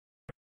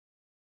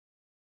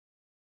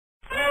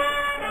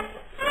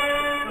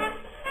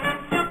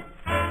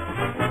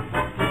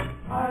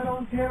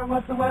hear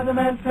what the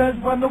weatherman says.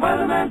 When the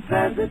weatherman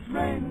says it's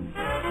raining,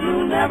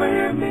 you'll never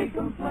hear me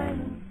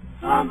complaining.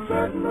 I'm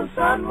certain the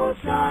sun will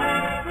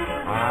shine.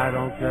 I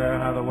don't care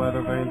how the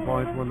weather vane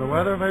points. When the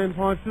weather vane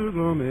points to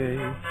gloomy,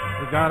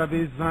 it's gotta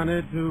be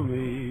sunny to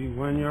me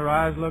when your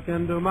eyes look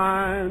into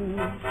mine.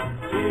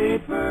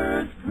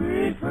 Jeepers,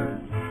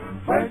 creepers,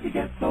 where'd you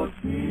get those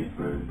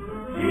creepers?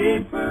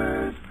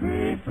 Jeepers,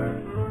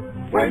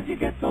 creepers, where'd you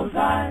get those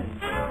eyes?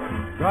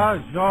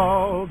 Gosh,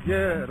 y'all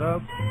get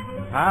up,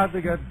 how'd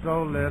they get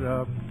so lit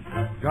up?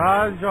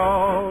 Gosh,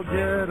 y'all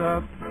get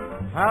up,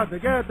 how'd they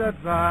get that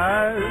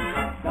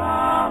size?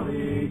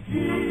 Golly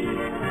gee,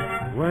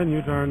 When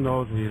you turn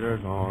those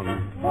heaters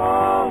on,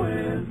 woe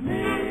is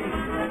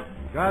me.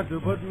 got to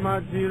put my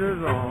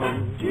cheaters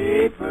on.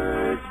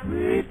 Jeepers,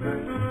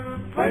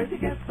 creepers, where'd you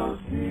get those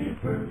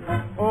creepers?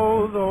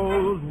 Oh,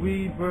 those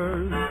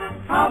weepers.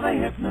 How they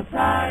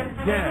hypnotize.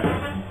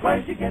 Yeah.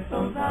 Where'd you get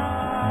those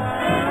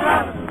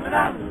eyes?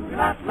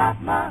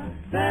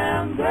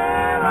 Them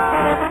there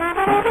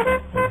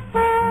eyes.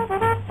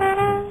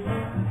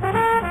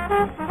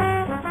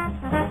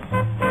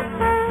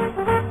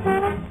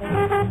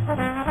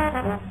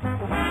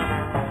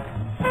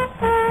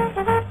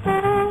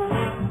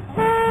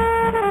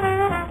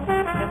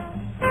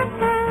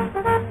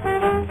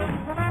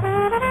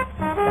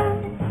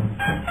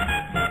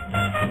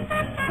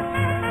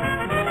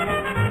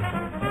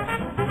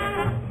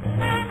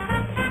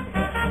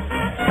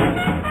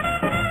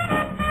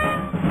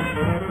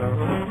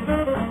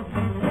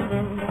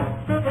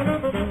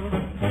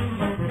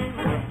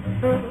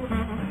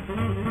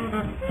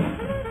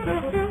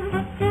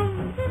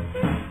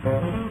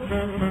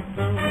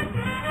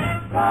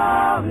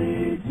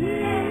 Golly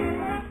gee,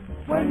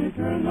 when you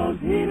turn those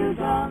heaters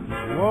on,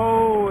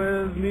 Woe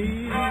is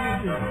me.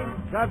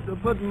 Got to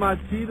put my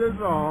cheaters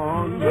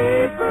on.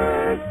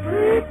 creepers,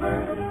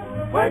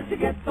 creepers, where'd you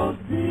get those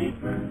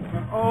creepers?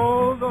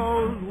 Oh,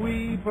 those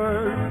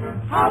weepers.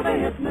 How they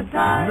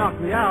hypnotize. Knock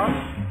me out.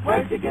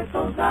 Where'd you get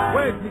those eyes?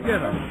 Where'd you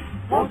get 'em?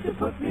 Won't you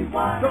put me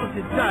wise? Don't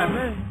you jive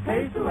me.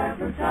 Pay to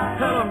advertise.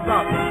 Tell 'em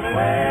about me.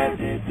 Where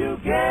did you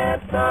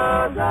get those